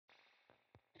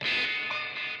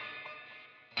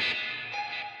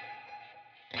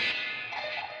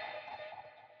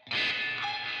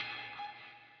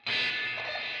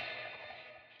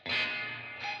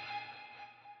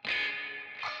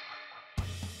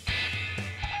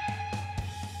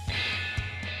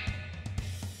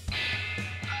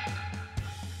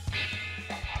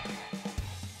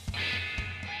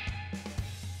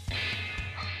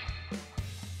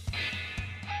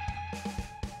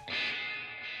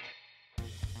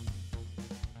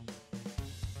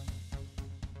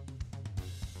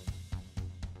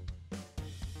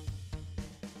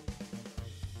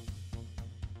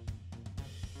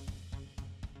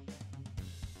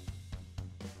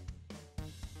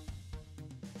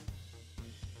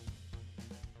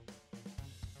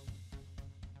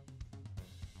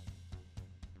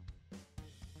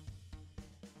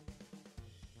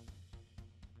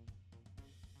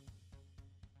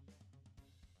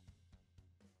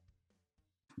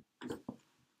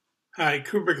Hi,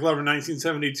 Kubrick Lover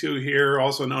 1972 here,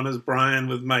 also known as Brian,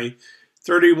 with my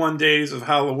 31 Days of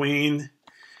Halloween.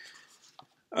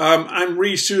 I'm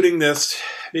reshooting this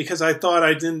because I thought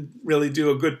I didn't really do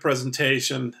a good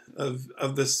presentation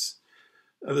of this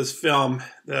film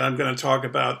that I'm going to talk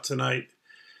about tonight.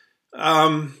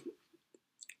 I'm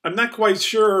not quite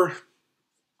sure.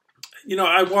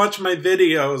 I watch my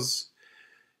videos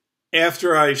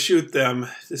after I shoot them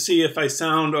to see if I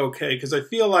sound okay, because I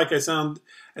feel like I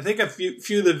think a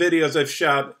few of the videos I've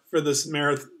shot for this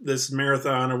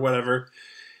marathon or whatever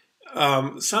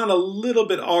sound a little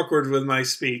bit awkward with my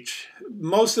speech.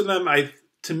 Most of them,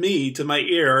 to my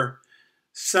ear,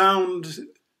 sound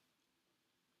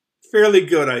fairly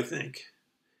good, I think.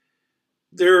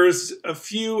 There's a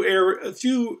few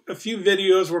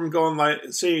videos where I'm going like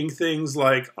saying things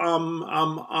like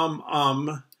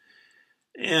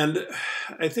and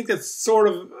I think it's sort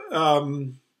of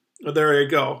well, there you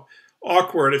go,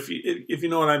 awkward, if you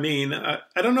know what I mean. I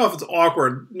don't know if it's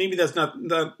awkward. Maybe that's not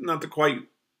quite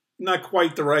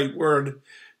the right word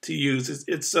to use.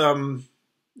 It's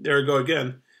there we go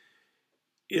again.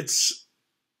 It's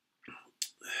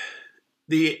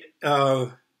the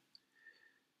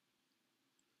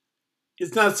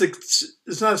it's not succinct.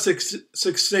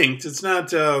 It's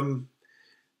not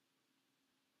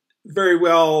very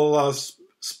well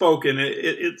spoken.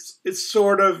 It's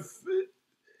sort of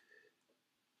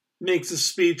makes the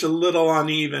speech a little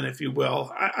uneven, if you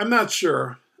will. I'm not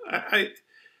sure.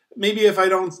 Maybe if I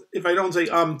don't say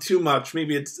too much,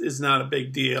 maybe it's not a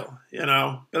big deal,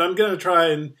 But I'm gonna try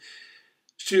and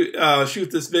shoot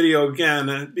this video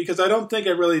again, because I don't think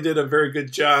I really did a very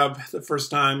good job the first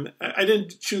time. I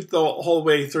didn't shoot the whole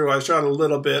way through. I shot a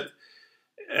little bit,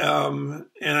 and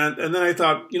then I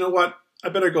thought, you know what? I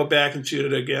better go back and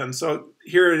shoot it again. So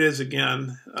here it is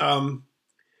again.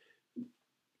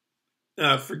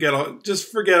 Forget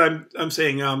I'm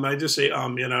saying I just say I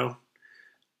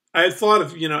had thought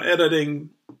of editing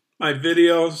my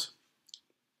videos,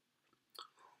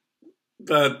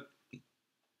 but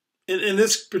in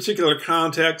this particular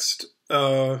context,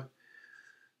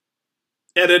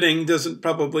 editing doesn't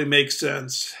probably make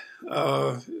sense,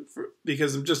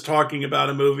 because I'm just talking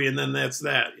about a movie and then that's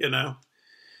that,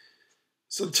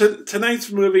 So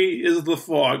tonight's movie is The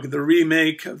Fog, the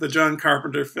remake of the John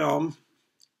Carpenter film.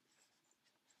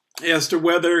 As to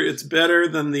whether it's better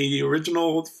than the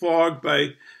original Fog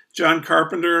by John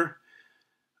Carpenter,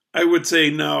 I would say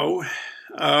no.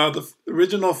 The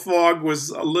original Fog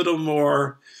was a little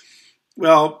more,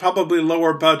 well, probably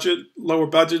lower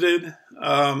budgeted.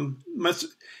 Much,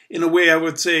 in a way, I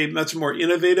would say much more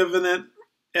innovative in that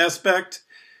aspect.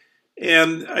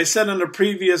 And I said in a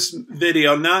previous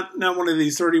video, not one of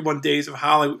these 31 Days of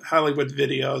Hollywood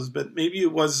videos, but maybe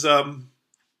it was,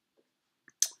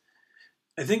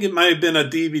 I think it might have been a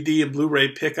DVD and Blu-ray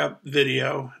pickup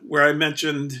video where I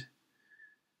mentioned,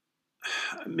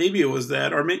 maybe it was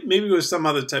that, or maybe it was some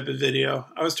other type of video.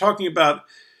 I was talking about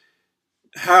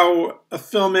how a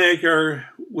filmmaker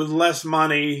with less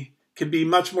money can be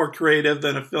much more creative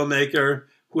than a filmmaker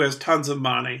who has tons of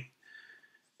money.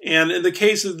 And in the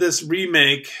case of this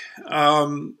remake,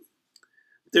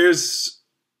 there's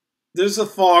a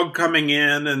fog coming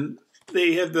in, and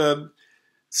they have the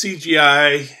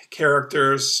CGI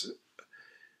characters.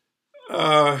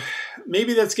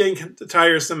 Maybe that's getting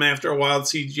tiresome after a while,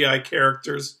 CGI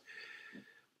characters.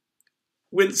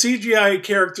 When CGI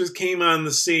characters came on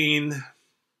the scene,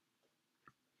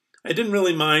 I didn't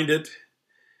really mind it.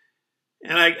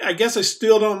 And I guess I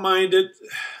still don't mind it.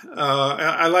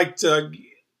 I liked...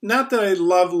 not that I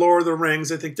love Lord of the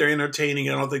Rings. I think they're entertaining.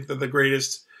 I don't think they're the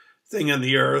greatest thing on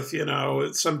the earth.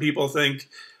 Some people think,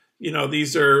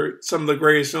 these are some of the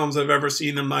greatest films I've ever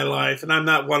seen in my life. And I'm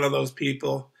not one of those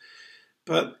people.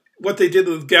 But what they did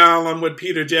with Gollum, what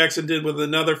Peter Jackson did with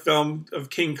another film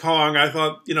of King Kong, I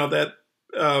thought, that,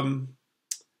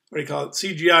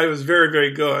 CGI was very,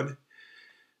 very good.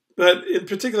 But in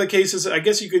particular cases, I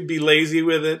guess you could be lazy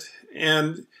with it.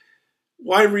 And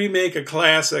why remake a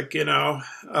classic,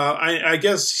 I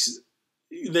guess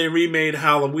they remade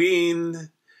Halloween.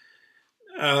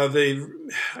 I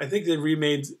think they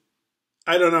remade,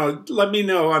 I don't know, let me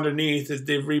know underneath if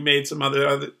they've remade some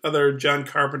other John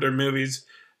Carpenter movies.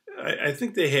 I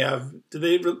think they have.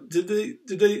 Did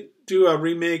they do a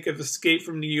remake of Escape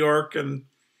from New York and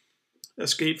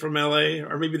Escape from LA?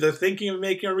 Or maybe they're thinking of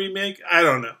making a remake? I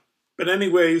don't know. But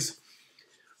anyways,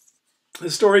 the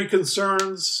story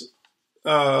concerns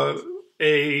there's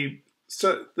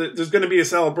going to be a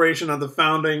celebration of the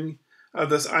founding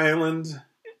of this island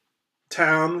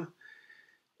town,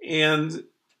 and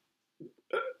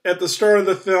at the start of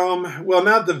the film, well,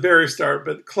 not the very start,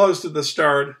 but close to the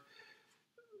start,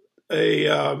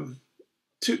 a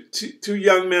two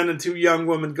young men and two young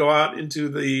women go out into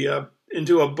the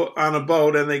on a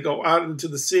boat, and they go out into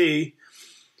the sea,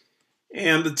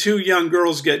 and the two young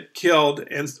girls get killed,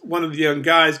 and one of the young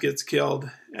guys gets killed,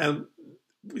 and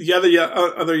the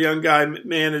other young guy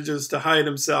manages to hide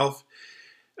himself.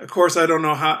 Of course, I don't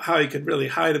know how he could really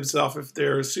hide himself if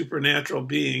they're supernatural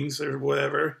beings or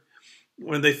whatever.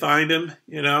 When they find him,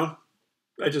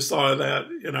 I just saw that.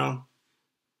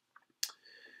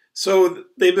 So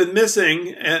they've been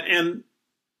missing, and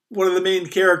one of the main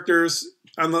characters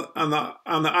on the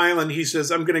island, he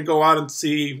says, "I'm going to go out and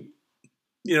see,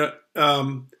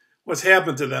 what's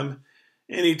happened to them,"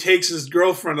 and he takes his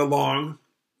girlfriend along,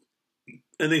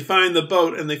 and they find the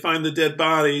boat and they find the dead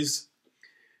bodies.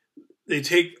 They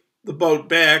take the boat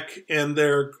back, and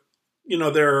they're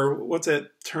what's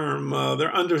that term?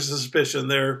 They're under suspicion.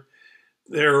 They're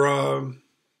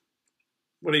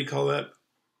what do you call that?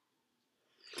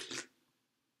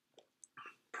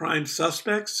 Prime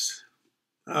suspects.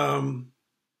 But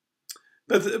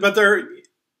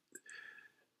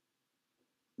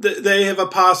they have a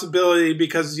possibility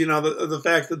because the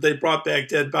fact that they brought back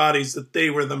dead bodies, that they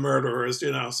were the murderers.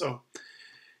 So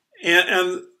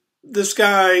and this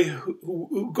guy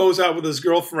who goes out with his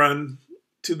girlfriend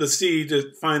to the sea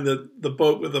to find the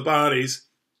boat with the bodies,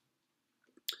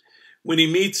 when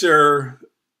he meets her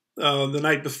the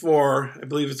night before, I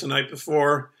believe it's the night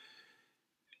before,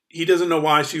 he doesn't know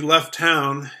why she left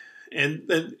town, and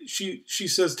then she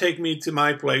says, "Take me to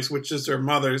my place," which is her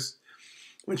mother's.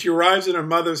 When she arrives in her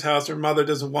mother's house, her mother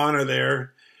doesn't want her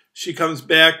there. She comes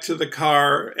back to the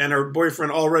car, and her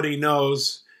boyfriend already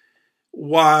knows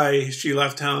why she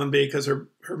left town, because her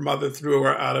mother threw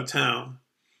her out of town.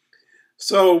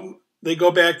 So they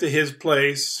go back to his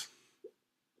place,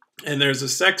 and there's a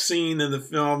sex scene in the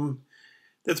film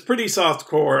that's pretty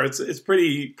softcore. It's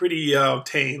pretty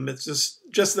tame. It's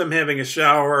just them having a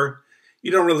shower.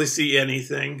 You don't really see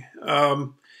anything.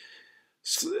 And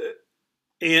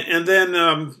then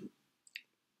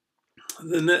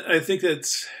I think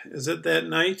is it that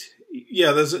night?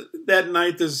 Yeah, that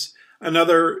night there's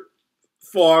another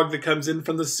fog that comes in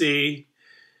from the sea,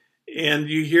 and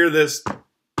you hear this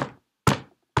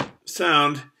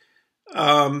sound,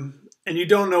 and you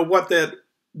don't know what that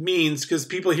means because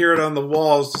people hear it on the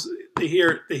walls. They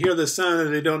hear the sound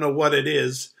and they don't know what it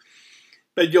is.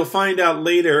 But you'll find out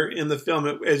later in the film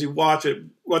as you watch it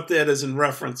what that is in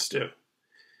reference to.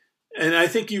 And I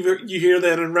think you hear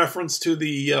that in reference to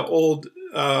the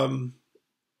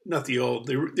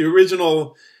the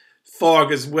original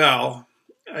fog as well.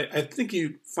 I think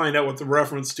you find out what the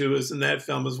reference to is in that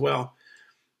film as well.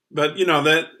 But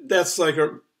that's like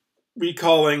a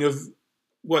recalling of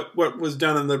what was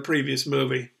done in the previous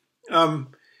movie.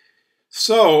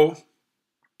 So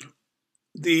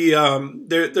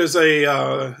there's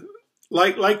a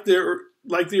like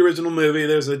the original movie.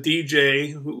 There's a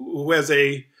DJ who has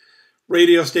a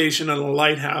radio station on a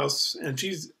lighthouse, and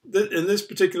in this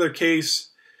particular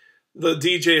case, the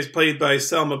DJ is played by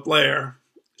Selma Blair.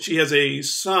 She has a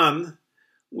son,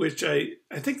 which I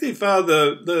think they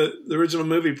followed the original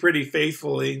movie pretty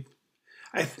faithfully.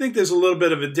 I think there's a little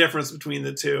bit of a difference between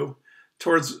the two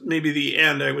towards maybe the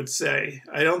end, I would say.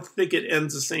 I don't think it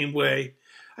ends the same way.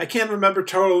 I can't remember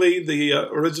totally the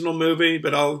original movie,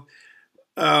 but I'll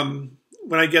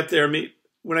when I get to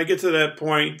that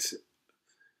point.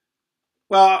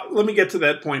 Well, let me get to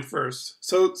that point first.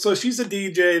 So she's a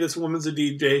DJ. This woman's a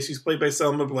DJ. She's played by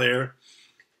Selma Blair.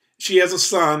 She has a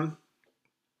son,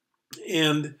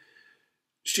 and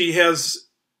she has.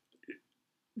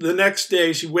 The next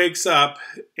day, she wakes up,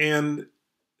 and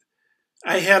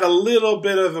I had a little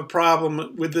bit of a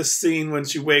problem with this scene when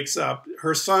she wakes up.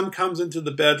 Her son comes into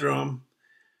the bedroom,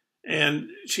 and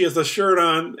she has a shirt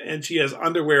on, and she has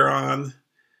underwear on,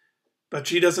 but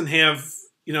she doesn't have,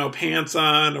 pants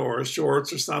on or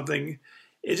shorts or something.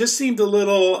 It just seemed a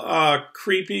little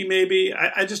creepy, maybe.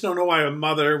 I just don't know why a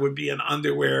mother would be in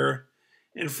underwear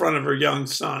in front of her young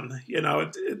son.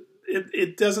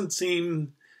 It doesn't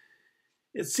seem...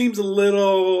 It seems a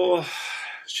little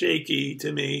shaky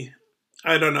to me.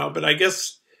 I don't know, but I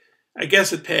guess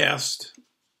it passed.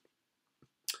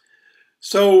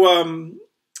 So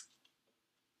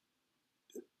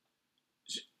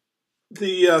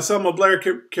the Selma Blair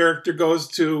character goes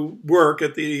to work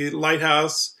at the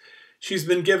lighthouse. She's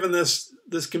been given this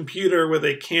computer with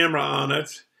a camera on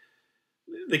it.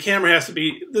 The camera has to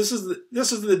be. This is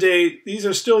the day. These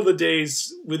are still the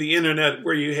days with the internet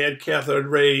where you had cathode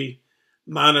ray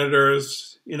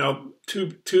monitors,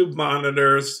 tube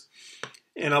monitors,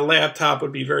 and a laptop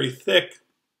would be very thick.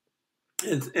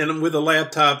 And with a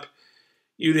laptop,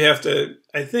 you'd have to,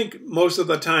 I think most of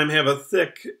the time, have a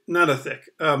thick, not a thick,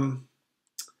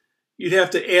 you'd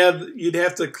have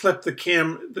to clip the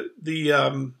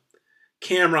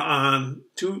camera on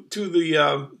to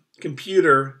the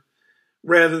computer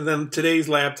rather than today's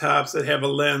laptops that have a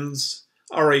lens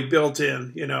already built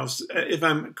in, you know, if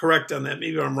I'm correct on that.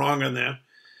 Maybe I'm wrong on that.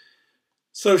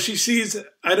 So she sees,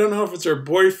 I don't know if it's her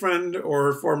boyfriend or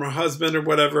her former husband or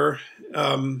whatever.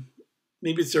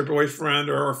 Maybe it's her boyfriend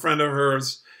or a friend of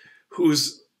hers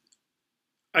who's,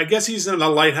 I guess he's in a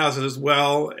lighthouse as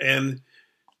well. And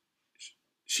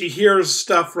she hears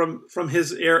stuff from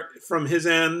his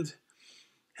end.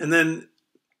 And then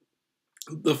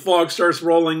the fog starts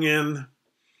rolling in.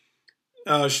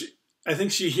 I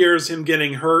think she hears him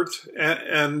getting hurt,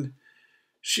 and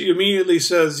she immediately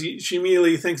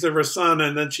thinks of her son,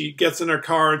 and then she gets in her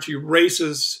car and she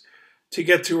races to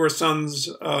get to her son's,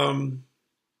 to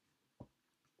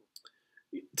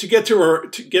get to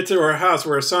her house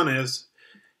where her son is.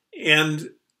 And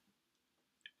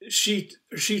she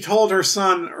told her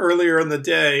son earlier in the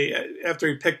day, after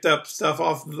he picked up stuff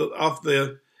off of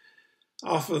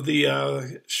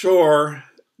the shore,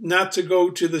 not to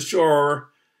go to the shore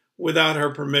without her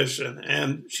permission.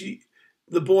 And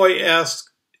the boy asked,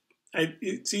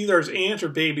 it's either his aunt or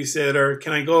babysitter,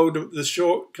 can I go to the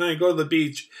shore? Can I go to the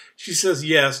beach? She says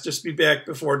yes, just be back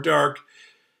before dark.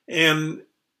 And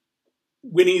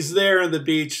when he's there on the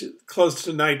beach, close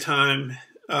to nighttime,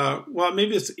 well,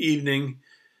 maybe it's evening,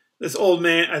 this old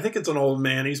man, I think it's an old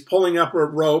man, he's pulling up a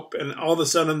rope, and all of a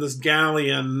sudden this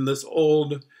galleon, this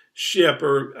old ship,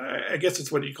 or I guess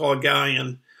it's what you call a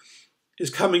galleon, is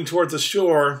coming towards the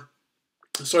shore.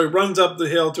 So he runs up the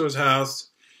hill to his house,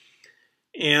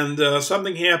 and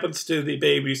something happens to the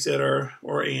babysitter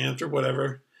or aunt or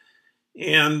whatever,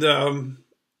 and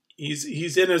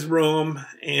he's in his room,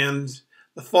 and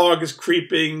the fog is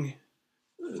creeping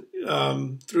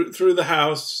through the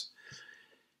house,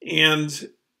 and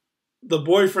the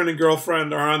boyfriend and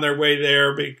girlfriend are on their way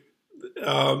there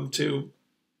to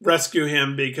rescue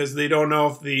him because they don't know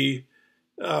if the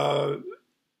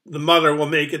mother will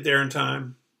make it there in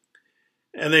time.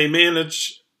 And they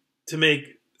manage to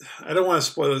make, I don't want to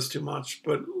spoil this too much,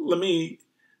 but let me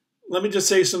just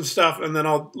say some stuff and then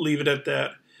I'll leave it at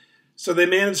that. So they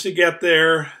manage to get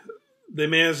there. They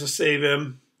manage to save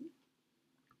him.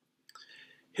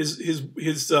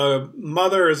 His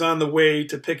mother is on the way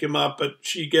to pick him up, but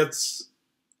she gets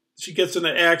in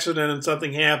an accident and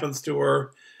something happens to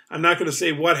her. I'm not going to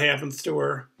say what happens to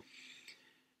her.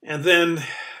 And then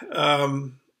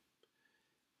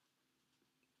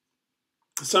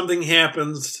something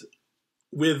happens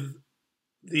with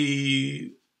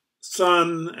the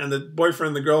son and the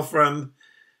boyfriend, the girlfriend,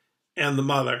 and the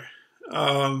mother.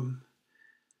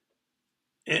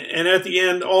 And at the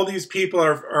end, all these people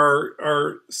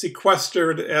are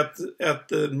sequestered at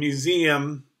the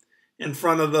museum in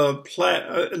front of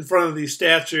the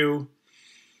statue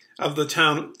of the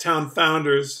town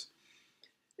founders,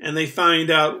 and they find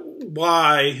out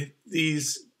why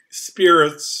these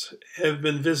spirits have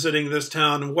been visiting this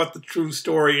town and what the true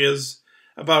story is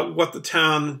about what the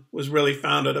town was really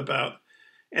founded about.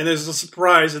 And there's a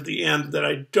surprise at the end that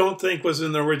I don't think was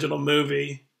in the original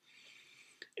movie.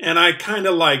 And I kind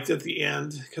of liked at the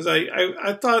end because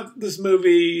I thought this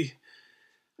movie,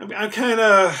 I'm kind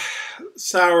of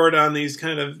soured on these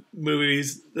kind of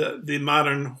movies, the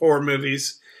modern horror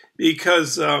movies,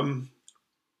 because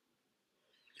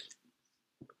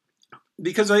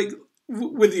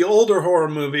with the older horror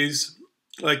movies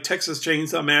like Texas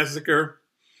Chainsaw Massacre,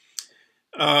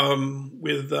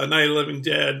 with Night of the Living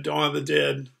Dead, Dawn of the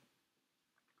Dead,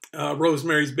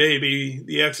 Rosemary's Baby,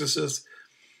 The Exorcist,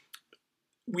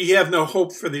 we have no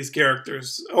hope for these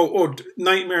characters. Oh,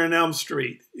 Nightmare on Elm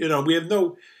Street. You know, we have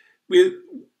no, we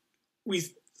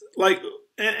like,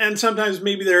 and sometimes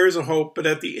maybe there is a hope, but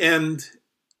at the end,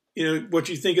 you know, what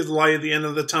you think is the light at the end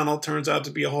of the tunnel turns out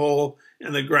to be a hole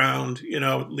in the ground, you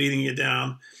know, leading you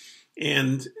down.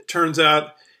 And it turns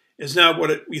out it's not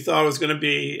what we thought it was going to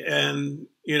be. And,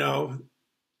 you know,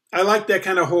 I like that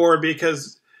kind of horror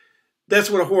because that's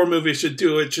what a horror movie should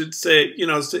do. It should say, you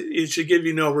know, it should give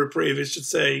you no reprieve. It should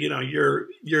say, you know,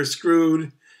 you're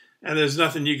screwed and there's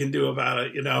nothing you can do about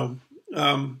it, you know.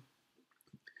 I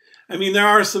mean, there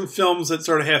are some films that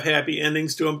sort of have happy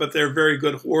endings to them, but they're very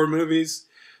good horror movies,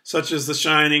 such as The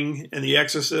Shining and The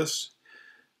Exorcist.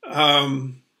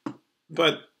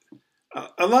 But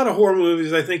a lot of horror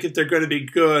movies, I think if they're going to be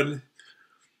good,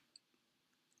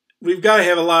 we've got to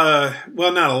have a lot of,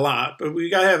 well, not a lot, but we've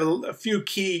got to have a few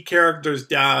key characters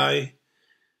die.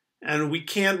 And we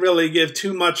can't really give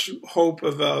too much hope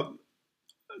of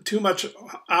too much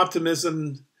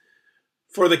optimism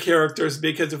for the characters,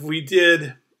 because if we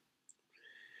did,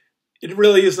 it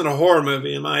really isn't a horror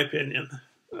movie, in my opinion.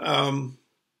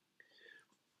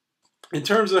 In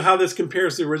terms of how this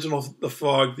compares to the original The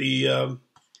Fog, the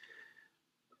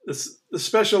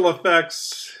special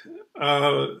effects,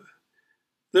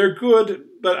 they're good,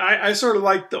 but I sort of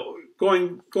like the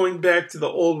going back to the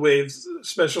old waves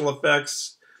special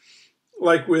effects,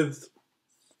 like with,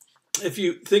 if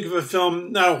you think of a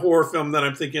film, not a horror film that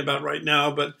I'm thinking about right now,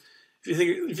 but if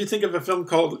you think of a film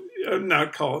called,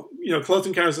 Close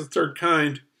Encounters of the Third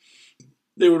Kind,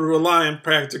 they would rely on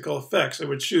practical effects. They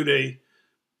would shoot a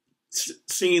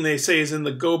scene they say is in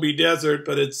the Gobi Desert,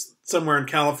 but it's somewhere in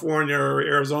California or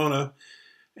Arizona,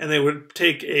 and they would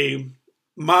take a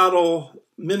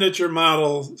miniature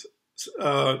model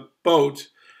boat,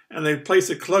 and they'd place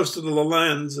it close to the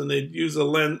lens, and they'd use a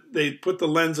lens. They'd put the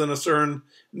lens on a certain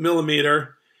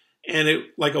millimeter, and it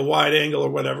like a wide angle or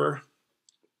whatever.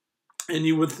 And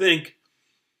you would think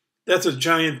that's a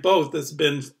giant boat that's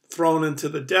been thrown into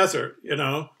the desert,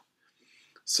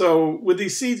 So with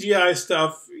these CGI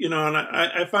stuff, and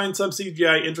I find some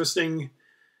CGI interesting,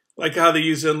 like how they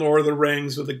use it in Lord of the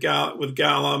Rings with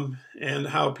Gollum, and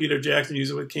how Peter Jackson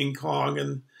used it with King Kong.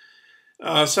 And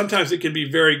sometimes it can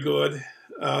be very good,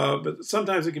 but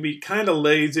sometimes it can be kind of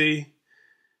lazy.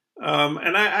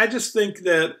 And I just think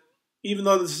that even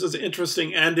though this is an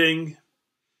interesting ending,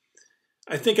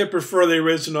 I think I prefer the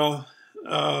original,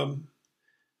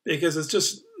 because it's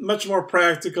just much more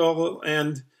practical.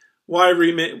 And why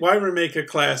remake a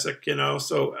classic,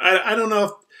 So I don't know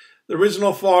if the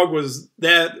original Fog was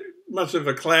that much of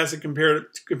a classic compared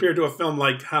to a film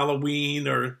like Halloween,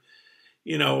 or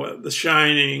The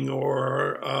Shining,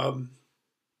 or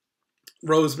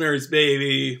Rosemary's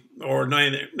Baby, or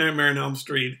Nightmare on Elm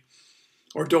Street,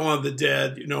 or Dawn of the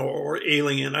Dead, or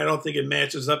Alien. I don't think it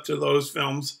matches up to those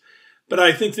films. But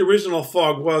I think the original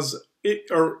Fog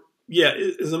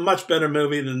is a much better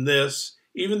movie than this,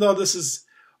 even though this is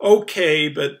okay,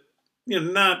 but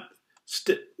not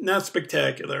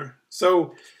spectacular.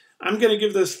 So I'm going to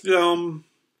give this film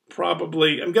I'm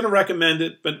going to recommend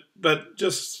it, but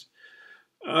just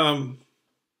I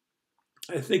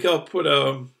think I'll put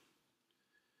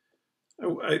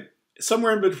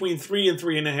somewhere in between 3 and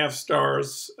 3.5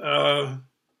 stars. I'm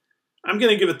going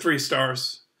to give it 3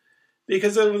 stars.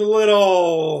 Because it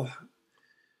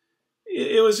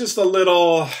was just a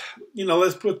little,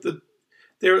 let's put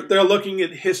they're looking at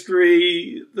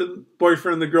history, the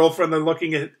boyfriend and the girlfriend, they're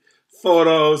looking at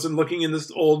photos and looking in this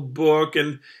old book.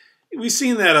 And we've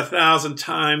seen that 1,000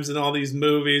 times in all these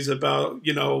movies about,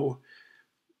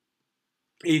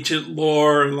 ancient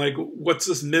lore and like, what's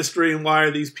this mystery and why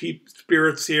are these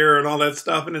spirits here and all that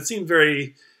stuff. And it seemed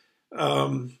very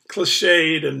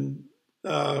cliched and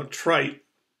trite.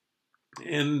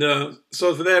 And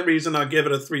so for that reason, I'll give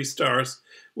it a 3 stars,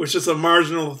 which is a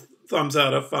marginal thumbs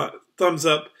up out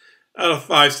of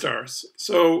 5 stars.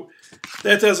 So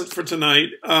that does it for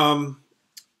tonight.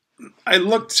 I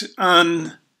looked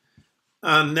on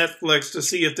Netflix to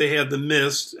see if they had The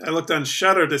Mist. I looked on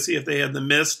Shudder to see if they had The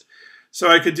Mist, so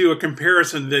I could do a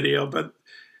comparison video. But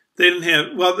they didn't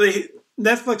have. Well,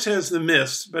 Netflix has The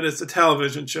Mist, but it's a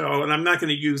television show, and I'm not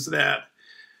going to use that.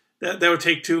 That would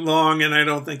take too long, and I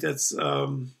don't think that's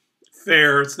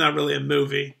fair. It's not really a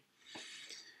movie.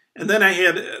 And then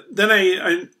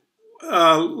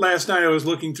last night I was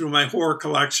looking through my horror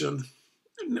collection.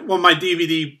 Well, my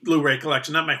DVD Blu-ray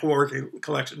collection, not my horror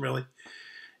collection, really.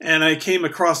 And I came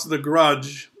across The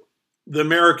Grudge, the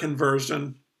American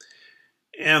version.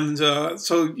 And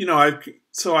I've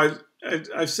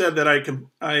said that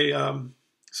I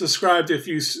subscribe to a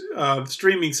few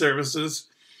streaming services.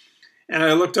 And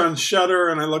I looked on Shudder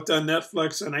and I looked on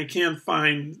Netflix, and I can't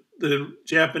find the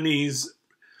Japanese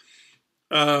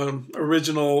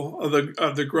original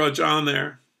of the Grudge on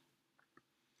there.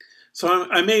 So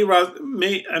I may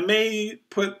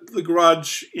put The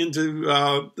Grudge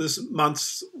into this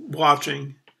month's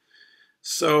watching.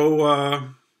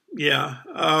 So yeah.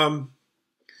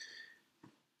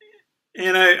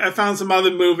 And I found some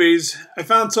other movies. I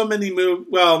found so many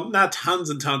well, not tons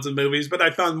and tons of movies, but I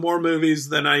found more movies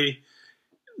than I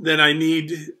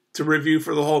need to review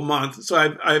for the whole month. So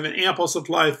I have an ample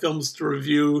supply of films to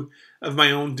review of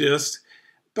my own disc.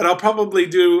 But I'll probably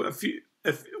do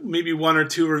maybe 1 or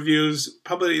 2 reviews,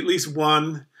 probably at least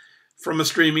one from a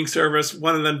streaming service,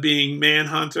 one of them being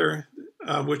Manhunter,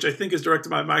 which I think is directed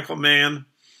by Michael Mann,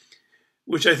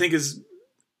 which I think was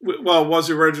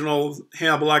the original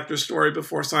Hannibal Lecter story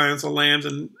before Silence of the Lambs,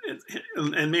 and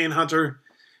Manhunter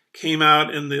came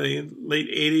out in the late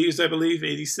 80s, I believe,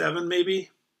 87 maybe.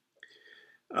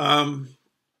 And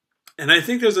I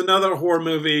think there's another horror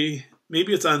movie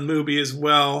Maybe it's on Mubi as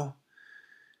well.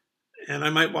 And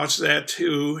I might watch that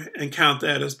too and count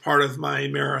that as part of my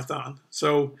marathon.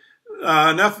 So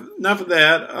enough of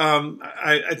that.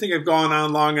 I think I've gone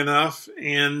on long enough,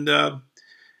 and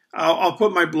I'll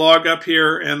put my blog up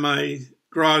here and my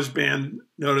GarageBand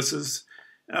notices.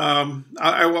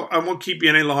 I won't keep you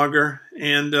any longer.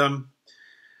 And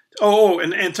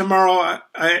and tomorrow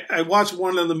I watched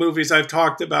one of the movies I've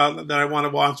talked about that I want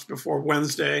to watch before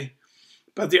Wednesday.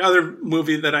 But the other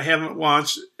movie that I haven't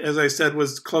watched, as I said,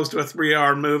 was close to a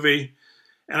 3-hour movie,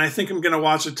 and I think I'm going to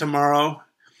watch it tomorrow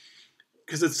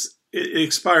because it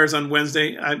expires on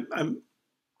Wednesday. I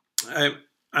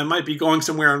might be going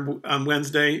somewhere on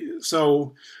Wednesday,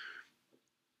 so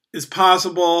it's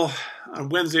possible on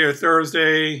Wednesday or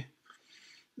Thursday.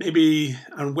 Maybe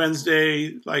on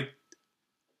Wednesday, like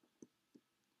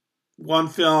one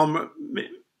film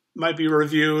might be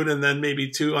reviewed, and then maybe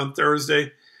 2 on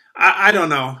Thursday. I don't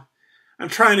know. I'm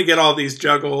trying to get all these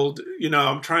juggled. You know,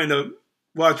 I'm trying to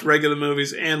watch regular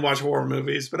movies and watch horror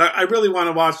movies. But I really want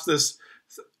to watch this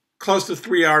close to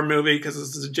 3-hour movie because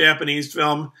it's a Japanese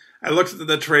film. I looked at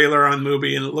the trailer on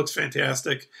Mubi and it looks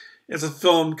fantastic. It's a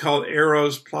film called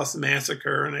Arrows Plus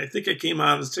Massacre, and I think it came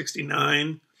out in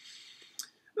 '69.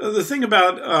 The thing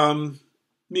about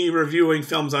me reviewing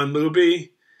films on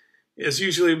Mubi is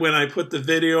usually when I put the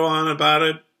video on about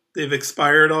it, they've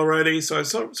expired already, so I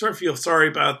sort of feel sorry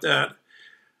about that.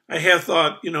 I have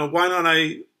thought, you know, why don't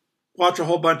I watch a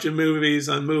whole bunch of movies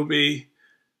on Mubi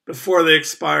before they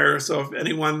expire, so if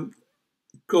anyone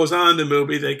goes on to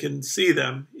Mubi, they can see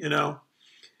them, you know.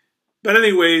 But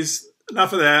anyways,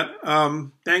 enough of that.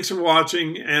 Thanks for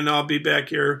watching, and I'll be back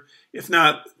here, if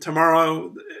not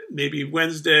tomorrow, maybe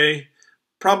Wednesday,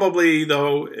 probably,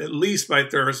 though, at least by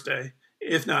Thursday,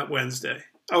 if not Wednesday.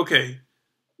 Okay,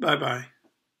 bye-bye.